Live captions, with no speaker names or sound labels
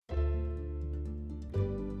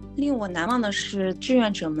令我难忘的是志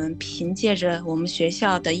愿者们凭借着我们学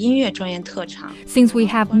校的音乐专业特长。Since we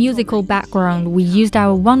have musical background, we used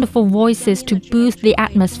our wonderful voices to boost the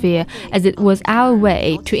atmosphere as it was our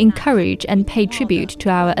way to encourage and pay tribute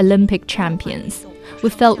to our Olympic champions.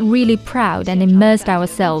 We felt really proud and immersed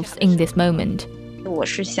ourselves in this moment. 我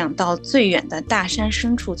是想到最远的大山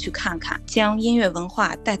深处去看看，将音乐文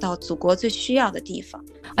化带到祖国最需要的地方。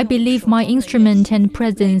I believe my instrument and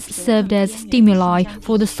presence served as stimuli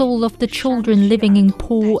for the soul of the children living in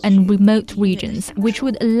poor and remote regions, which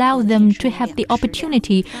would allow them to have the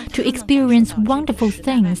opportunity to experience wonderful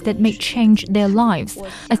things that may change their lives.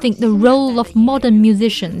 I think the role of modern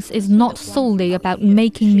musicians is not solely about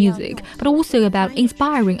making music, but also about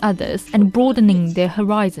inspiring others and broadening their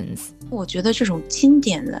horizons. 我觉得这种经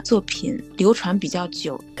典的作品流传比较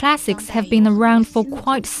久。 Classics have been around for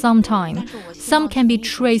quite some time. Some can be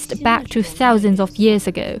traced back to thousands of years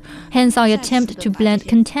ago. Hence, I attempt to blend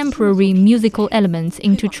contemporary musical elements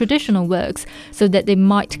into traditional works so that they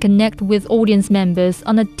might connect with audience members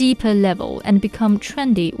on a deeper level and become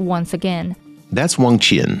trendy once again. That's Wang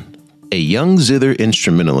Qian, a young zither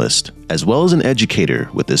instrumentalist, as well as an educator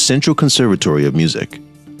with the Central Conservatory of Music.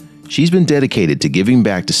 She's been dedicated to giving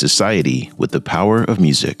back to society with the power of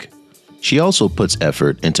music. She also puts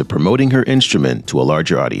effort into promoting her instrument to a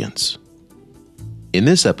larger audience. In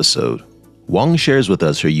this episode, Wang shares with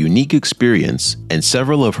us her unique experience and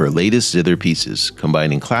several of her latest zither pieces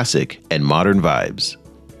combining classic and modern vibes.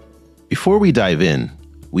 Before we dive in,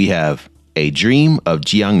 we have A Dream of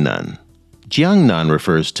Jiangnan. Jiangnan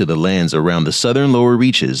refers to the lands around the southern lower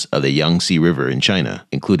reaches of the Yangtze River in China,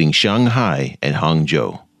 including Shanghai and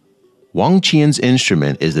Hangzhou. Wang Qian's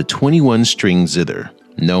instrument is the 21-string zither,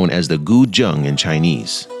 known as the guzheng in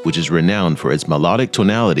Chinese, which is renowned for its melodic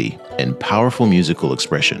tonality and powerful musical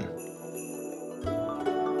expression.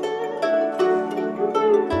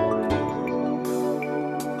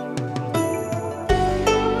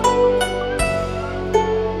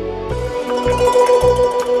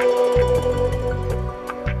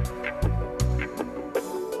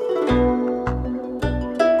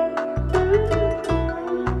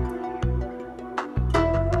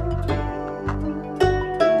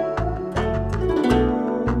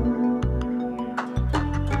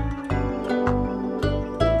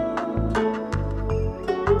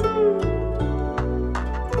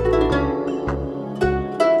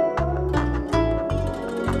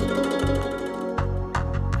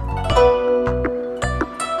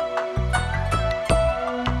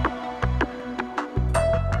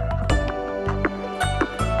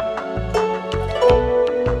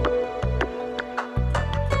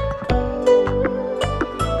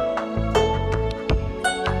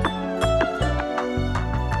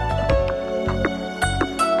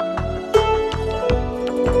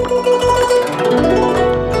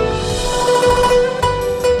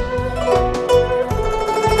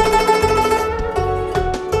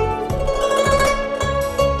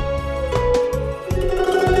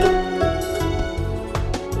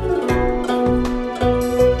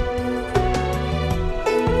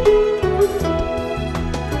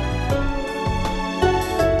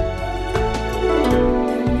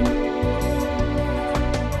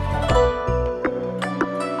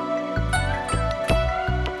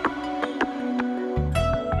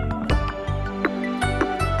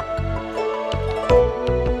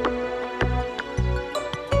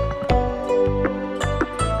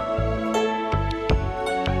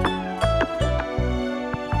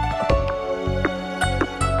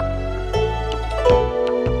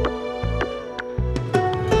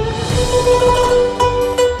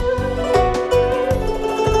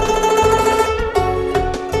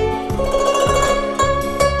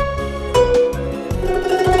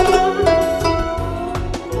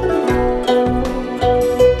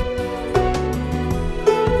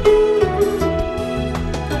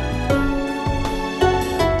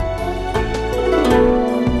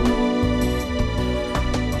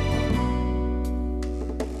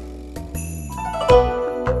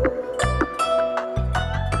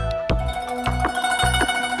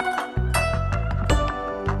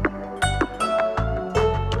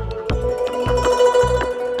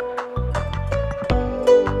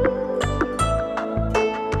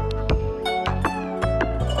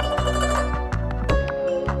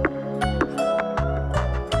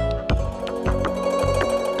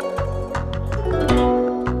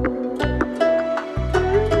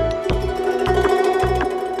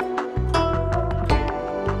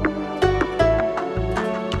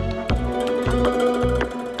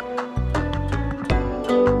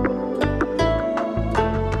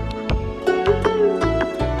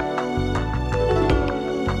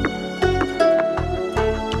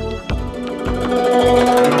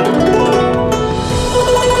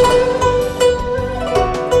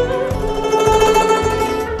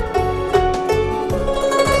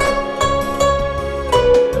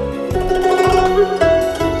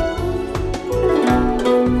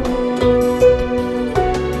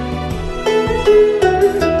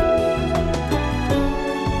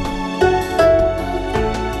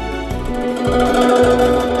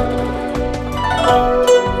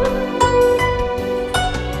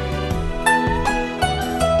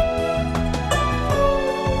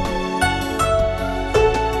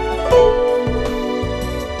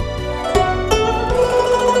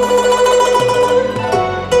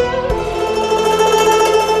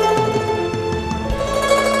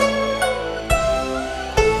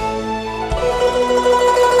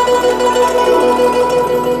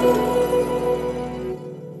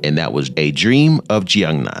 that was A Dream of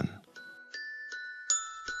Jiangnan.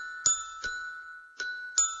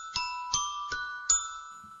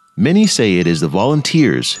 Many say it is the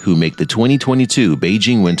volunteers who make the 2022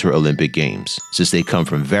 Beijing Winter Olympic Games, since they come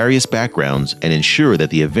from various backgrounds and ensure that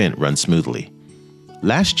the event runs smoothly.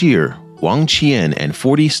 Last year, Wang Qian and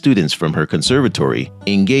 40 students from her conservatory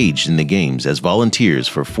engaged in the games as volunteers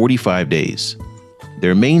for 45 days.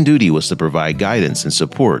 Their main duty was to provide guidance and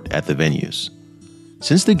support at the venues.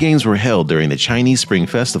 Since the games were held during the Chinese Spring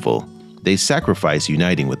Festival, they sacrificed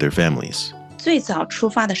uniting with their families. 最早出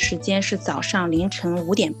发的时间是早上凌晨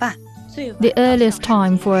5点半。 The earliest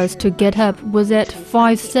time for us to get up was at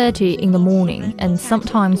 5:30 in the morning, and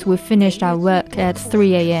sometimes we finished our work at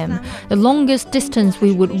 3 a.m. The longest distance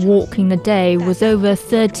we would walk in a day was over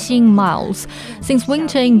 13 miles. Since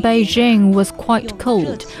winter in Beijing was quite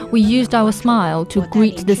cold, we used our smile to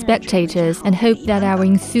greet the spectators and hope that our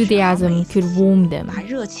enthusiasm could warm them. 把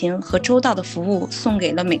热情和周到的服务送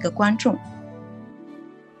给了每个观众。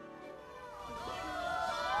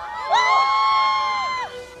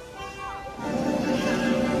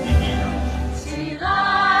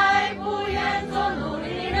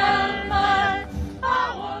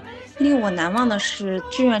 令我难忘的是，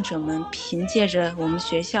志愿者们凭借着我们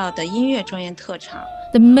学校的音乐专业特长。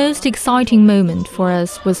 The most exciting moment for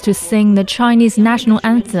us was to sing the Chinese national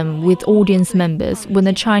anthem with audience members when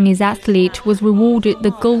the Chinese athlete was rewarded the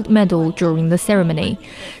gold medal during the ceremony.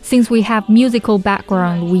 Since we have musical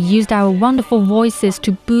background, we used our wonderful voices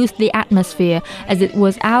to boost the atmosphere, as it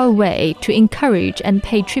was our way to encourage and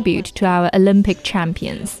pay tribute to our Olympic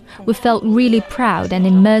champions. We felt really proud and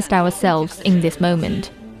immersed ourselves in this moment.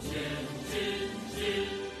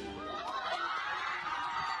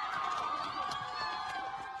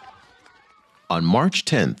 On March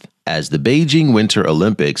 10th, as the Beijing Winter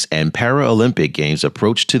Olympics and Paralympic Games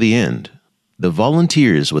approached to the end, the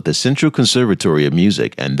volunteers with the Central Conservatory of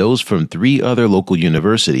Music and those from 3 other local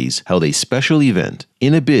universities held a special event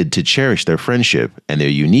in a bid to cherish their friendship and their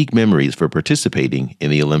unique memories for participating in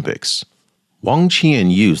the Olympics. Wang Qian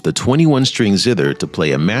used the 21-string zither to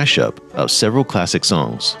play a mashup of several classic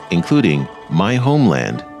songs, including My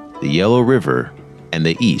Homeland, The Yellow River, and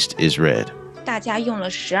The East is Red. 大家用了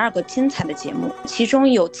12个精彩的节目，其中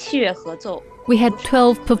有器乐合奏。 We had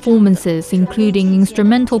 12 performances, including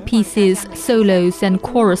instrumental pieces, solos, and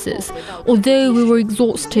choruses. Although we were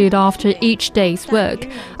exhausted after each day's work,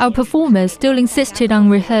 our performers still insisted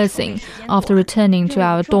on rehearsing after returning to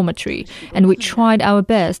our dormitory, and we tried our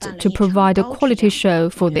best to provide a quality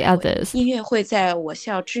show for the others. 音乐会在我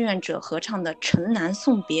校志愿者合唱的城南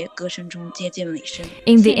送别歌声中接近尾声。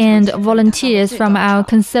 In the end, volunteers from our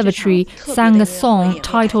conservatory sang a song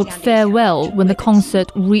titled Farewell when the concert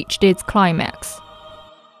reached its climax.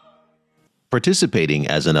 Participating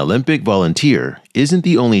as an Olympic volunteer isn't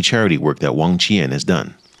the only charity work that Wang Qian has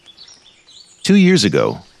done. 2 years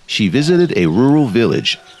ago, she visited a rural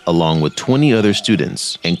village along with 20 other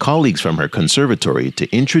students and colleagues from her conservatory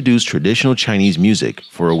to introduce traditional Chinese music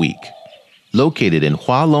for a week. Located in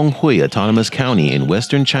Hualonghui Autonomous County in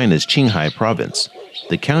western China's Qinghai province,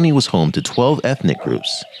 the county was home to 12 ethnic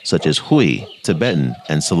groups, such as Hui, Tibetan,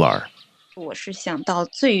 and Salar. 我是想到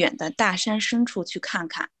最远的大山深处去看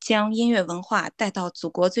看，将音乐文化带到祖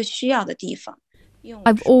国最需要的地方。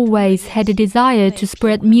 I've always had a desire to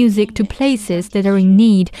spread music to places that are in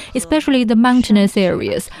need, especially the mountainous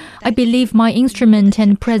areas. I believe my instrument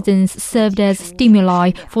and presence served as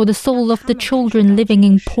stimuli for the soul of the children living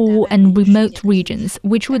in poor and remote regions,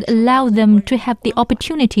 which would allow them to have the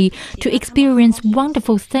opportunity to experience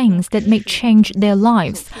wonderful things that may change their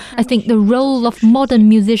lives. I think the role of modern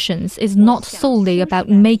musicians is not solely about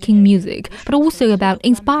making music, but also about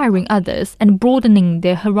inspiring others and broadening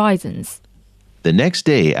their horizons. The next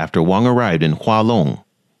day after Wang arrived in Hualong,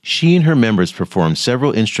 she and her members performed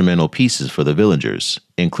several instrumental pieces for the villagers,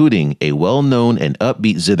 including a well-known and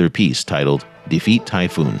upbeat zither piece titled Defeat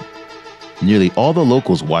Typhoon. Nearly all the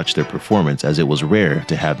locals watched their performance, as it was rare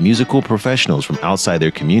to have musical professionals from outside their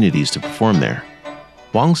communities to perform there.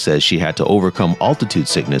 Wang says she had to overcome altitude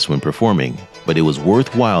sickness when performing, but it was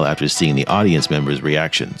worthwhile after seeing the audience members'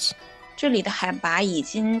 reactions. 这里的海拔已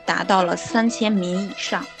经达到了3000米以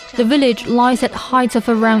上。 The village lies at heights of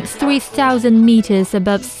around 3,000 meters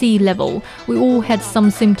above sea level. We all had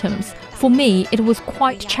some symptoms. For me, it was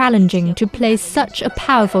quite challenging to play such a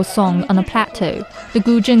powerful song on a plateau. The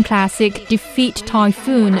Guzheng classic Defeat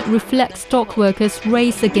Typhoon reflects dock workers'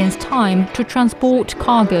 race against time to transport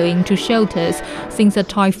cargo into shelters since a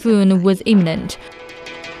typhoon was imminent.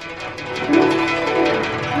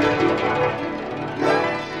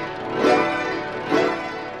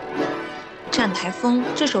 扇台风》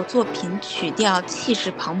这首作品曲调气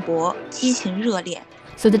势磅礴，激情热烈。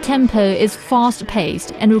So the tempo is fast-paced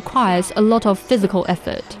and requires a lot of physical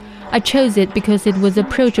effort. I chose it because it was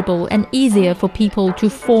approachable and easier for people to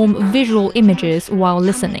form visual images while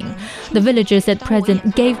listening. The villagers at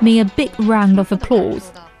present gave me a big round of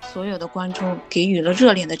applause. 所有的观众给予了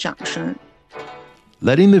热烈的掌声。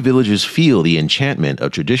Letting the villagers feel the enchantment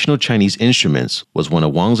of traditional Chinese instruments was one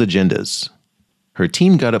of Wang's agendas. Her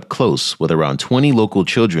team got up close with around 20 local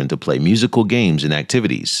children to play musical games and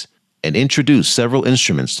activities, and introduced several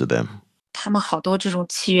instruments to them. 他们好多这种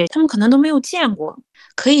器乐，他们可能都没有见过，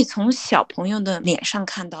可以从小朋友的脸上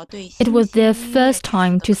看到对。It was their first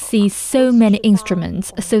time to see so many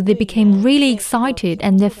instruments, so they became really excited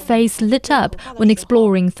and their face lit up when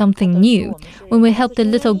exploring something new. When we helped the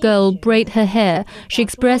little girl braid her hair, she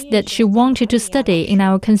expressed that she wanted to study in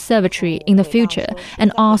our conservatory in the future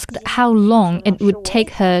and asked how long it would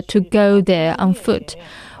take her to go there on foot.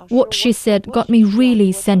 What she said got me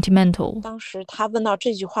really sentimental. 当时她问到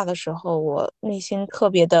这句话的时候，我内心特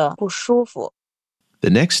别的不舒服。The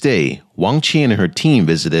next day, Wang Qian and her team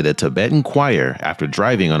visited a Tibetan choir after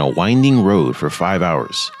driving on a winding road for 5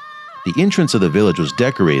 hours. The entrance of the village was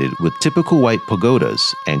decorated with typical white pagodas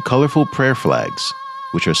and colorful prayer flags,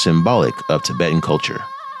 which are symbolic of Tibetan culture.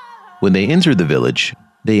 When they entered the village,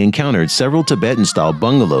 they encountered several Tibetan-style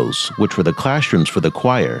bungalows, which were the classrooms for the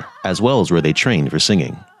choir, as well as where they trained for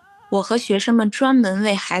singing. 我和学生们专门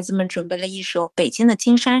为孩子们准备了一首《北京的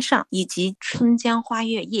金山上》以及《春江花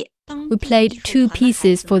月夜》。We played 2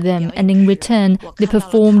 pieces for them, and in return, they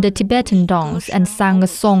performed a Tibetan dance and sang a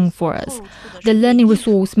song for us. The learning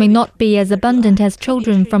resource may not be as abundant as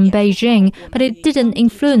children from Beijing, but it didn't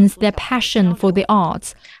influence their passion for the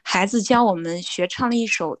arts. 孩子教我们学唱了一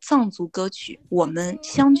首藏族歌曲，我们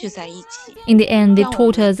相聚在一起。 In the end, they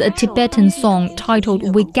taught us a Tibetan song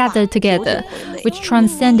titled We Gather Together, which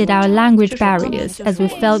transcended our language barriers as we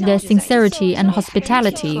felt their sincerity and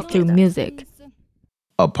hospitality through music.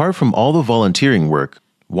 Apart from all the volunteering work,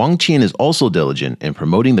 Wang Qian is also diligent in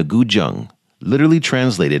promoting the guzheng, literally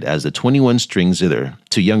translated as the 21-string zither,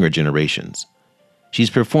 to younger generations.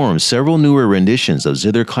 She's performed several newer renditions of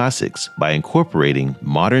zither classics by incorporating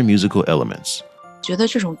modern musical elements. 觉得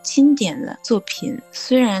这种经典的作品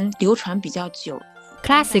虽然流传比较久。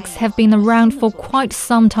 Classics have been around for quite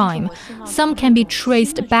some time. Some can be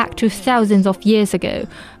traced back to thousands of years ago.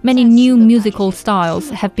 Many new musical styles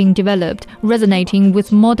have been developed, resonating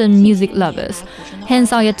with modern music lovers.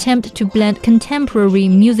 Hence, I attempt to blend contemporary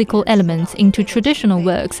musical elements into traditional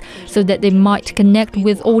works so that they might connect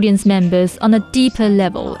with audience members on a deeper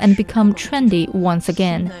level and become trendy once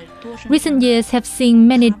again. Recent years have seen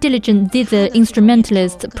many diligent zither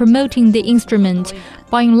instrumentalists promoting the instrument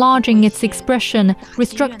by enlarging its expression,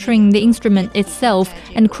 restructuring the instrument itself,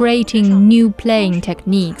 and creating new playing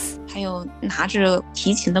techniques. 还有拿着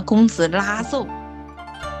提琴的公子拉奏。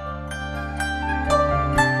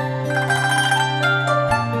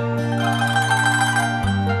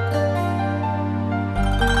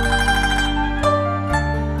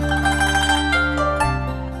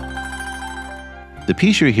 The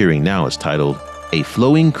piece you're hearing now is titled A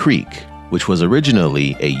Flowing Creek, which was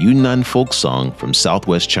originally a Yunnan folk song from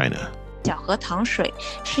southwest China. 小河淌水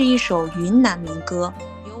是一首云南民歌。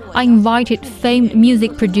 I invited famed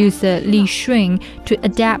music producer Li Xun to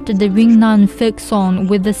adapt the Yunnan folk song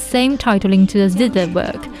with the same titling to the zither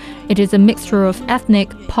work. It is a mixture of ethnic,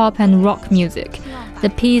 pop and rock music. The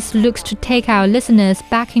piece looks to take our listeners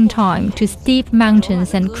back in time to steep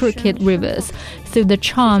mountains and crooked rivers through the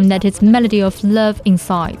charm that its melody of love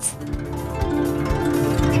incites.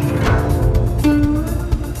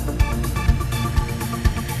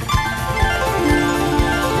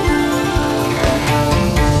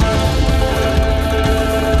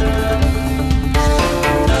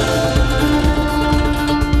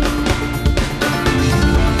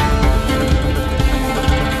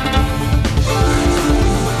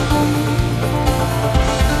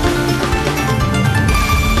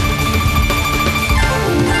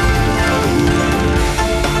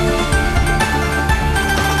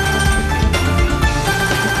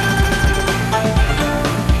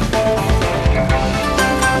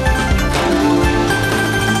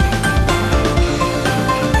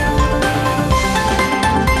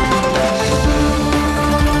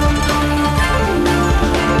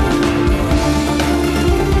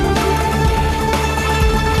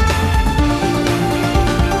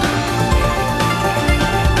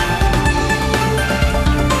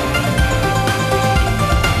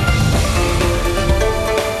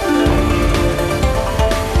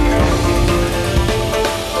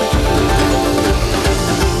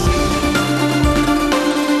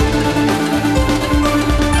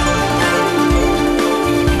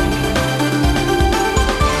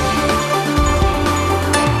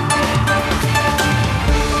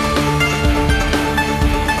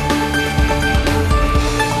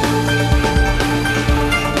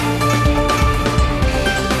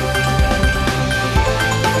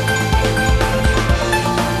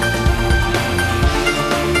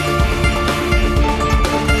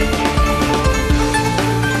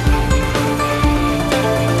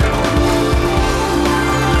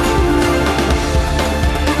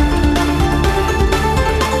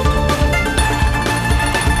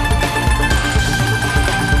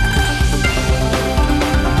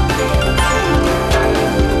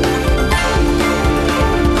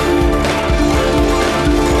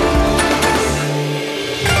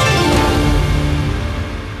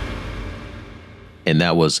 And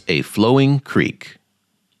that was A Flowing Creek.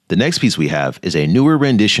 The next piece we have is a newer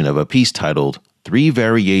rendition of a piece titled 3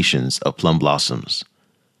 Variations of Plum Blossoms.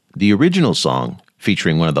 The original song,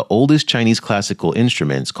 featuring one of the oldest Chinese classical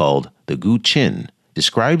instruments called the guqin,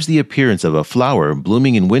 describes the appearance of a flower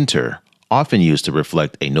blooming in winter, often used to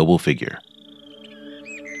reflect a noble figure.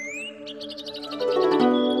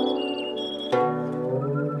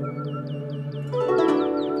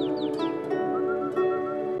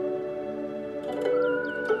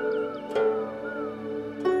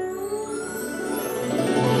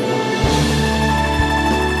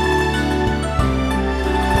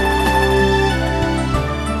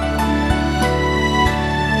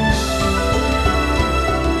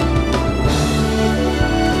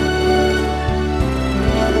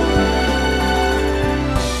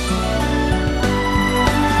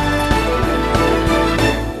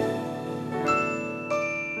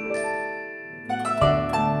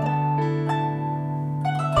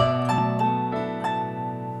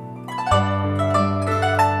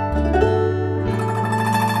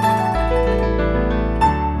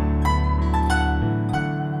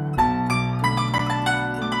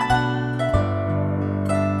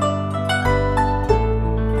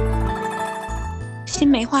《新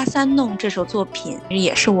梅花三弄》这首作品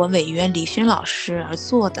也是我委员李勋老师而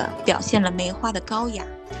作的，表现了梅花的高雅。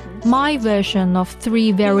My version of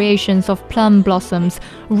 3 Variations of Plum Blossoms,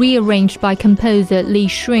 rearranged by composer Li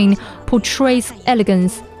Xun, portrays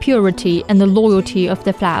elegance, purity, and the loyalty of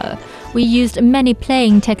the flower. We used many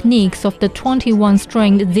playing techniques of the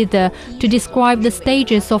 21-stringed zither to describe the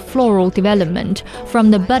stages of floral development,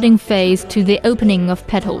 from the budding phase to the opening of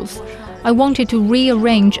petals. I wanted to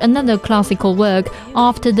rearrange another classical work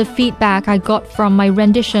after the feedback I got from my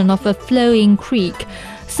rendition of A Flowing Creek.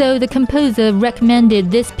 So the composer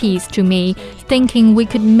recommended this piece to me, thinking we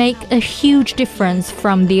could make a huge difference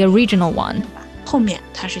from the original one. 后面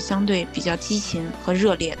它是相对比较激情和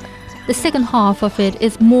热烈的。The second half of it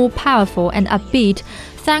is more powerful and upbeat,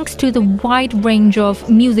 thanks to the wide range of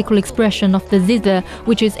musical expression of the zither,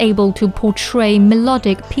 which is able to portray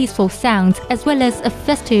melodic, peaceful sounds as well as a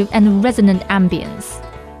festive and resonant ambience.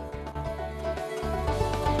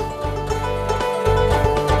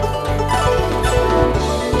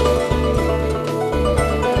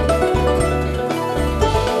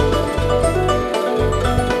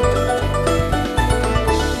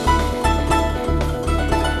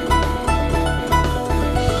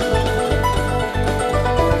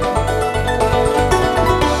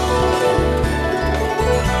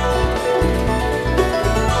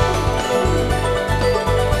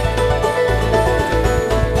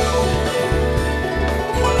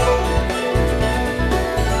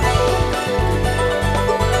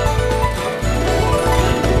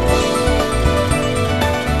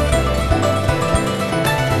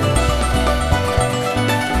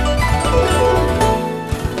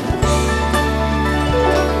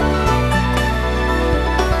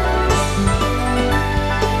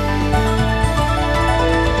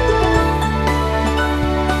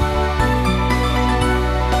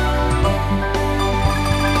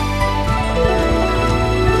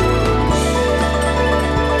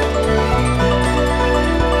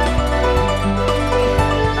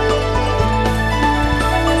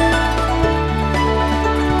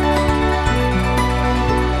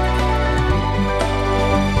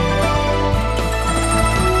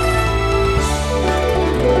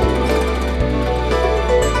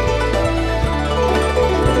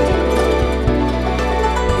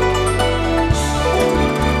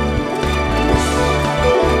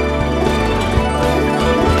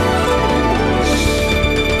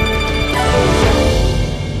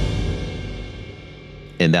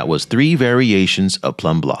 And that was 3 Variations of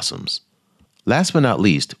Plum Blossoms. Last but not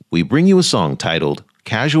least, we bring you a song titled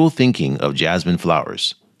Casual Thinking of Jasmine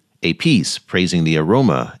Flowers, a piece praising the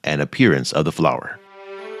aroma and appearance of the flower.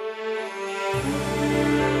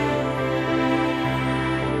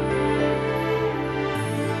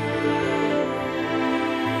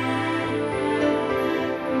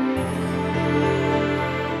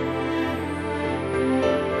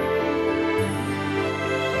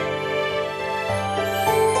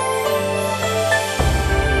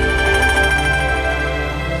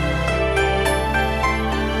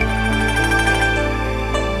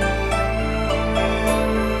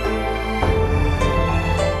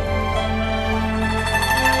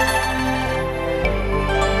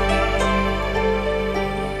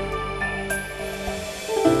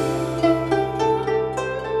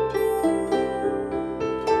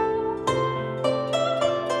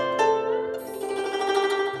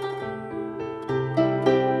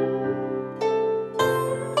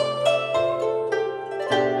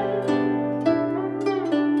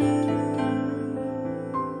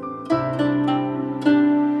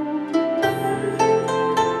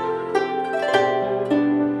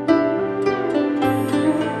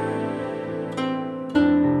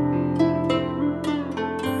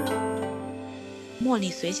 茉莉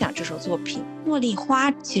随想这首作品。茉莉花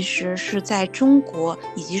其实是在中国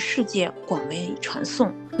以及世界广为传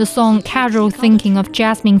颂。The song Casual Thinking of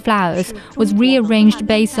Jasmine Flowers was rearranged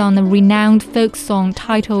based on a renowned folk song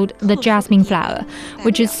titled The Jasmine Flower,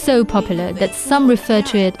 which is so popular that some refer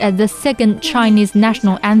to it as the second Chinese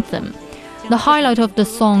national anthem. The highlight of the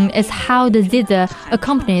song is how the zither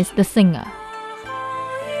accompanies the singer.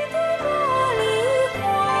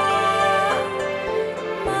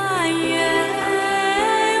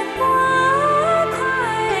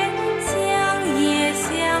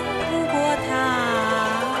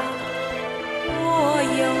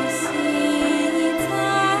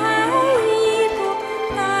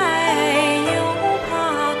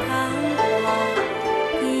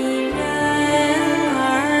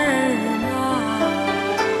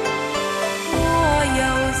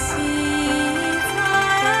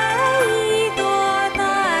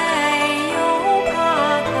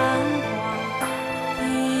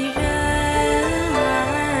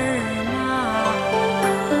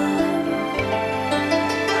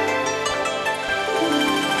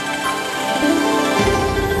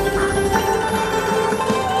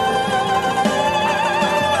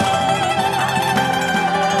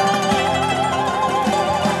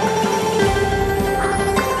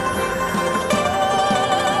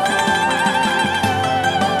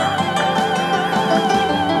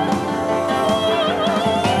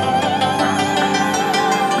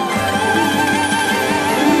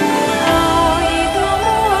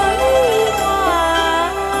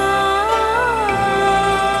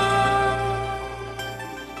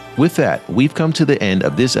 With that, we've come to the end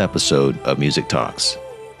of this episode of Music Talks.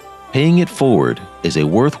 Paying it forward is a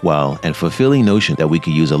worthwhile and fulfilling notion that we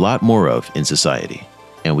could use a lot more of in society.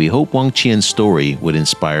 And we hope Wang Qian's story would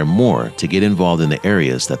inspire more to get involved in the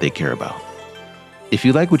areas that they care about. If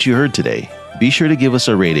you like what you heard today, be sure to give us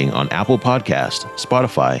a rating on Apple Podcast,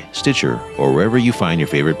 Spotify, Stitcher, or wherever you find your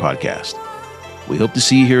favorite podcast. We hope to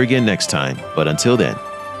see you here again next time, but until then,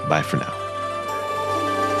 bye for now.